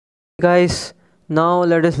Guys, now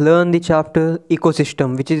let us learn the chapter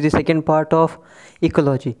ecosystem, which is the second part of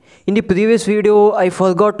ecology. In the previous video I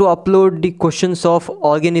forgot to upload the questions of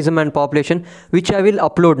organism and population, which I will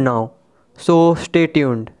upload now, so stay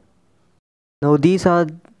tuned. Now these are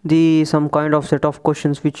the some kind of set of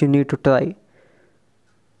questions which you need to try.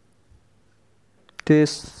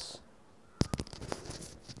 This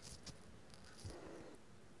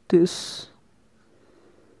this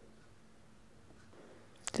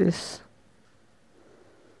this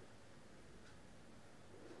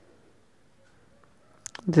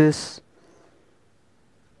this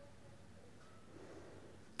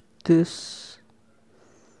this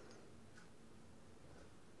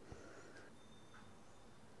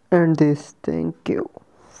and this. Thank you.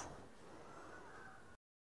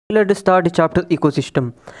 Let us start the chapter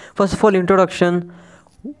ecosystem. First of all, introduction.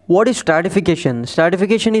 What is stratification?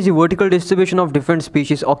 Stratification is the vertical distribution of different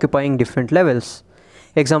species occupying different levels.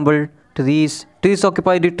 Example, trees. Trees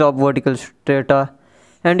occupy the top vertical strata,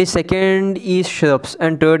 and the second is shrubs,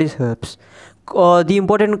 and third is herbs. The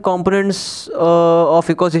important components of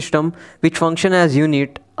ecosystem which function as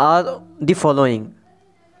unit are the following.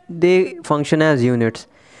 They function as units.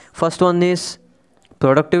 First one is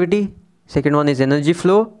productivity, second one is energy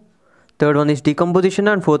flow, third one is decomposition,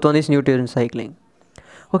 and fourth one is nutrient cycling.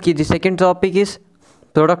 Okay, the second topic is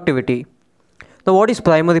productivity. Now what is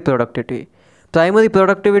primary productivity? Primary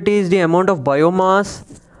productivity is the amount of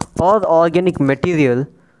biomass or organic material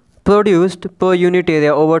produced per unit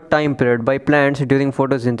area over time period by plants during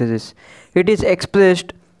photosynthesis. It is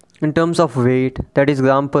expressed in terms of weight, that is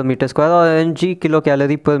gram per meter square, or energy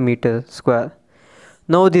kilocalorie per meter square.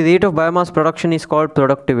 Now the rate of biomass production is called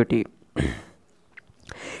productivity.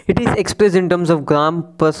 It is expressed in terms of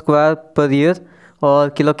gram per square per year or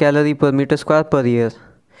kilocalorie per meter square per year.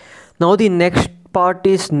 Now the next part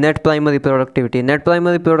is net primary productivity. Net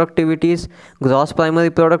primary productivity is gross primary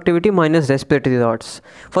productivity minus respiratory rates.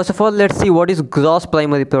 First of all, let's see what is gross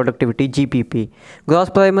primary productivity, GPP. Gross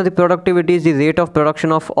primary productivity is the rate of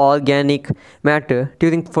production of organic matter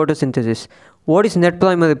during photosynthesis. What is net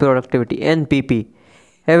primary productivity, NPP?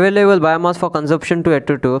 Available biomass for consumption to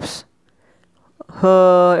heterotrophs.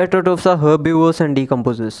 Heterotrophs are herbivores and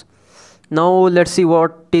decomposers. Now let's see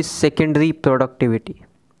what is secondary productivity.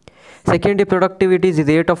 Secondary productivity is the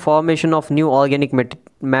rate of formation of new organic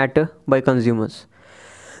matter by consumers.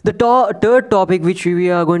 The third topic which we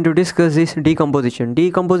are going to discuss is decomposition.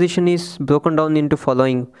 Decomposition is broken down into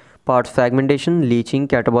following parts: fragmentation, leaching,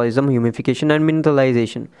 catabolism, humidification, and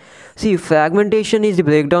mineralization. See, fragmentation is the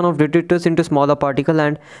breakdown of detritus into smaller particles,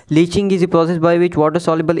 and leaching is the process by which water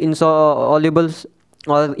soluble, insoluble,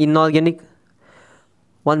 or inorganic.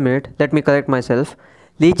 1 minute, let me correct myself.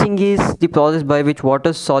 Leaching is the process by which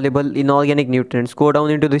water soluble inorganic nutrients go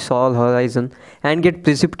down into the soil horizon and get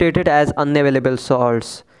precipitated as unavailable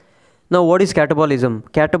salts. Now what is catabolism?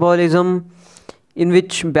 Catabolism, in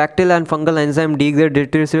which bacterial and fungal enzyme degrade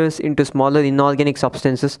detritus into smaller inorganic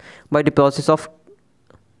substances by the process of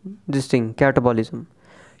catabolism.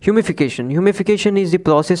 Humidification. Humidification is the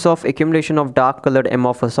process of accumulation of dark colored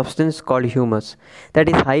amorphous substance called humus that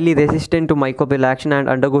is highly resistant to microbial action and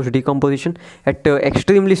undergoes decomposition at an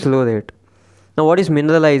extremely slow rate. Now what is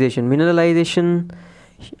mineralization? Mineralization,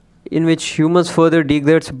 in which humus further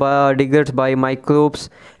degrades by microbes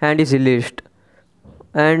and is released,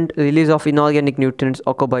 and release of inorganic nutrients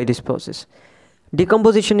occur by this process.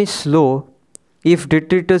 Decomposition is slow if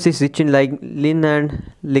detritus is rich in lignin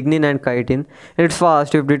and chitin, and it's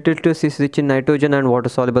fast if detritus is rich in nitrogen and water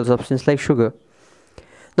soluble substance like sugar.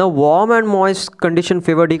 Now warm and moist condition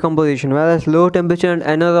favor decomposition, whereas low temperature and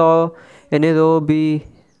anaerobic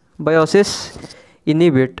biosis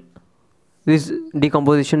inhibit this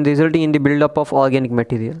decomposition, resulting in the buildup of organic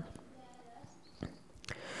material.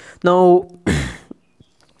 Now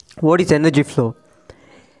what is energy flow?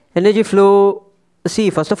 Energy flow, see,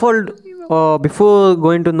 first of all, before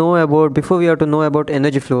we have to know about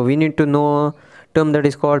energy flow, we need to know a term that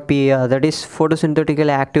is called PAR, that is photosynthetically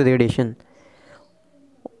active radiation.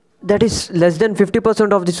 That is less than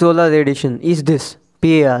 50% of the solar radiation is this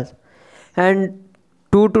PAR, and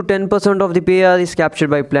 2 to 10% of the PAR is captured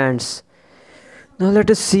by plants. Now let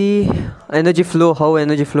us see energy flow, how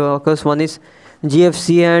energy flow occurs. One is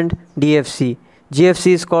GFC and DFC.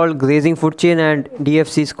 GFC is called grazing food chain and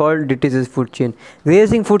DFC is called deciduous food chain.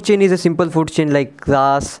 Grazing food chain is a simple food chain like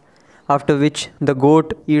grass, after which the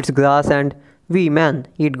goat eats grass and we man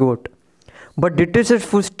eat goat. But deciduous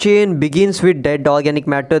food chain begins with dead organic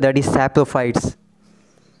matter, that is saprophytes,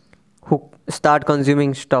 who start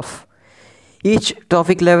consuming stuff. Each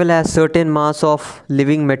trophic level has certain mass of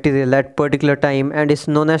living material at particular time and is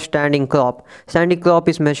known as standing crop. Standing crop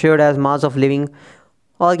is measured as mass of living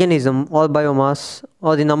organism or biomass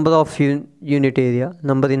or the number of unit area,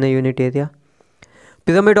 number in a unit area.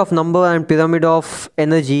 Pyramid of number and pyramid of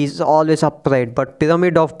energy is always upright, but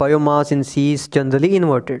pyramid of biomass in C is generally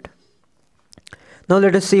inverted. Now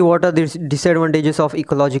let us see what are the disadvantages of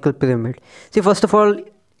ecological pyramid. See, first of all,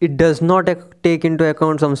 it does not take into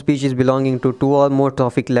account some species belonging to two or more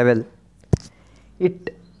trophic level.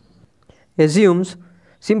 It assumes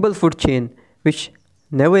simple food chain which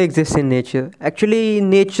never exists in nature. Actually, in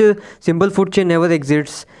nature, simple food chain never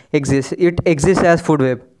exists. It exists as food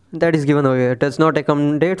web. That is given over here. It does not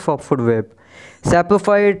accommodate for food web.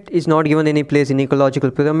 Saprophyte is not given any place in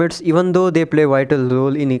ecological pyramids, even though they play vital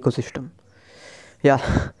role in ecosystem.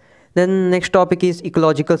 Yeah. Then next topic is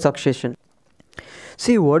ecological succession.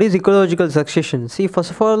 See, what is ecological succession? See,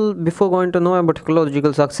 first of all, before going to know about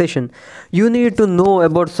ecological succession, you need to know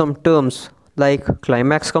about some terms like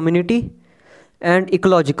climax community and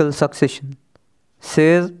ecological succession.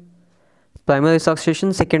 Say, primary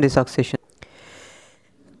succession, secondary succession.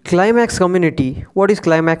 Climax community. What is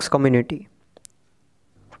climax community?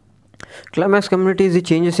 Climax community is the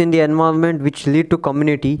changes in the environment which lead to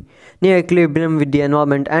community near equilibrium with the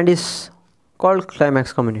environment and is called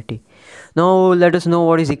climax community. Now let us know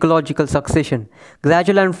what is ecological succession.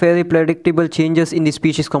 Gradual and fairly predictable changes in the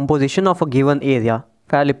species composition of a given area.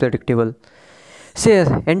 Fairly predictable. Say,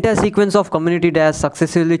 entire sequence of community that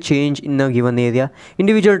successively change in a given area.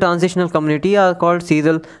 Individual transitional community are called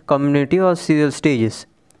serial community or serial stages.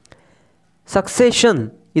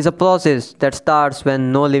 Succession is a process that starts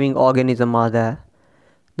when no living organism are there.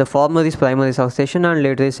 The former is primary succession and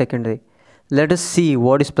later is secondary. Let us see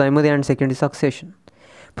what is primary and secondary succession.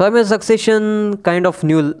 Primary succession, kind of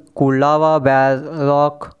new cool lava, bare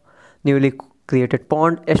rock, newly created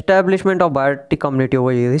pond. Establishment of biotic community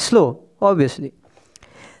over here is slow, obviously.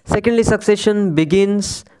 Secondary succession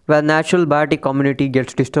begins where natural biotic community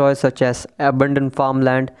gets destroyed, such as abundant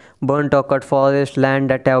farmland, burnt or cut forest, land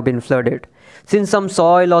that have been flooded. Since some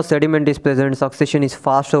soil or sediment is present, succession is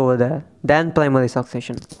faster over there than primary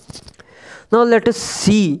succession. Now let us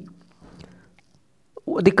see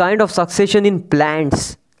the kind of succession in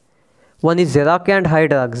plants. One is xerac and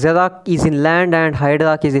hydrarch. Xerac is in land and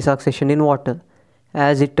hydrarch is the succession in water,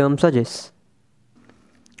 as the term suggests.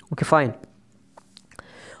 Okay, fine.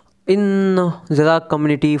 In xerac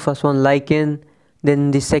community, first one lichen,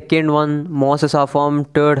 then the second one mosses are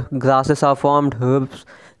formed, third grasses are formed,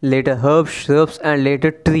 later herbs, shrubs and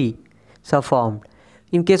later trees are formed.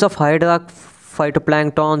 In case of hydrarch,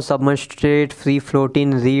 phytoplankton, submerged, free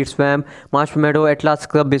floating, reed, swamp, marsh meadow, at last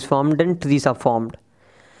scrub is formed, then trees are formed.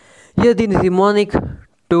 Here the mnemonic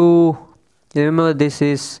to remember this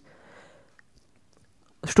is,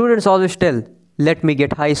 students always tell, let me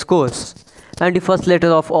get high scores, and the first letter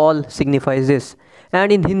of all signifies this.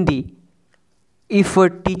 And in Hindi, if a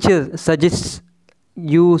teacher suggests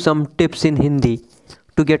you some tips in Hindi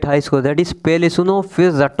to get high score, that is pehle suno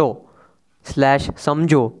fir rato /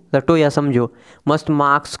 samjho, rato ya samjho, must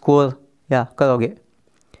mark score ya karoge.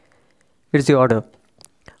 It's the order.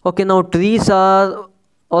 Okay, now trees are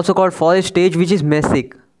also called forest stage, which is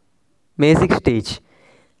mesic stage,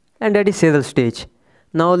 and that is serial stage.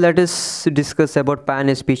 Now let us discuss about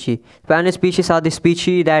pioneer species. Pioneer species are the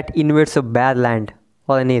species that invades a bare land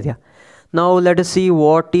or an area. Now let us see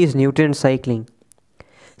what is nutrient cycling.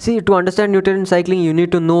 See, to understand nutrient cycling, you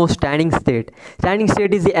need to know standing state. Standing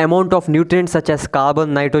state is the amount of nutrients such as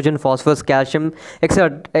carbon, nitrogen, phosphorus, calcium,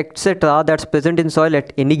 etc. that's present in soil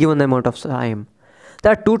at any given amount of time.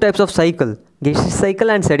 There are two types of cycle, gaseous cycle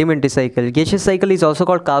and sedimentary cycle. Gaseous cycle is also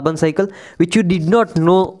called carbon cycle, which you did not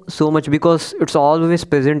know so much because it's always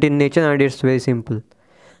present in nature and it's very simple.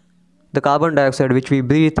 The carbon dioxide which we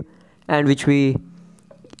breathe and which we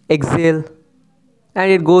exhale,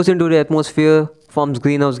 and it goes into the atmosphere, forms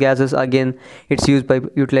greenhouse gases. Again, it's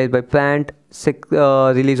utilized by plant,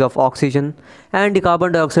 release of oxygen, and the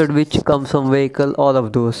carbon dioxide which comes from vehicle, all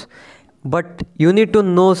of those. But you need to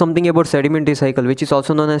know something about sedimentary cycle, which is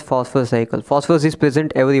also known as phosphorus cycle. Phosphorus is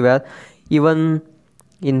present everywhere, even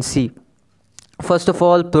in sea. First of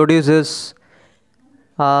all, producers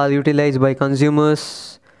are utilized by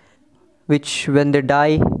consumers, which when they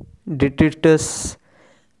die, detritus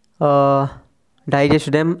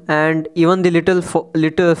digest them, and even the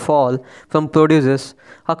little fall from producers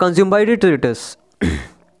are consumed by detritus.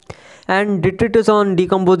 And detritus on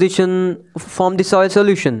decomposition form the soil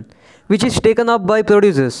solution, which is taken up by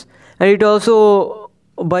producers, and it also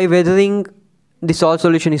by weathering the salt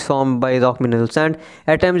solution is formed by rock minerals, and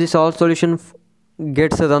at times the salt solution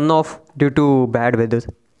gets a runoff due to bad weather.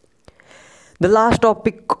 The last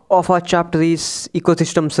topic of our chapter is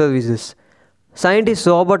ecosystem services. Scientist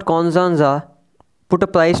Robert Constanza put a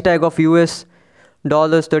price tag of US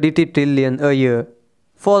dollars 33 trillion a year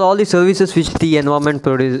for all the services which the environment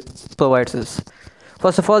provides us.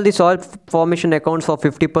 First of all, the soil formation accounts for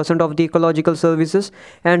 50% of the ecological services,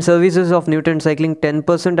 and services of nutrient cycling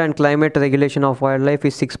 10%, and climate regulation of wildlife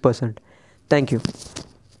is 6%. Thank you.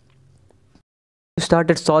 We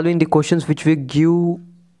started solving the questions which we give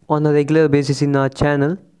on a regular basis in our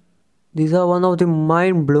channel. These are one of the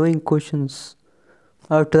mind-blowing questions.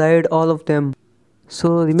 I've tried all of them.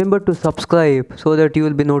 So remember to subscribe so that you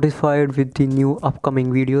will be notified with the new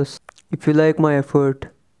upcoming videos. If you like my effort,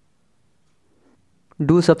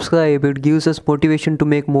 do subscribe. It gives us motivation to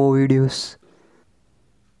make more videos.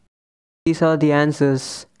 These are the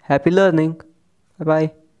answers. Happy learning. Bye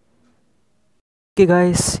bye. Okay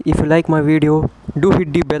guys, if you like my video, do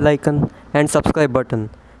hit the bell icon and subscribe button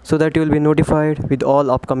so that you will be notified with all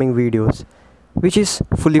upcoming videos, which is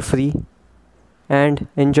fully free, and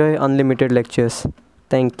enjoy unlimited lectures.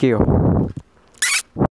 Thank you.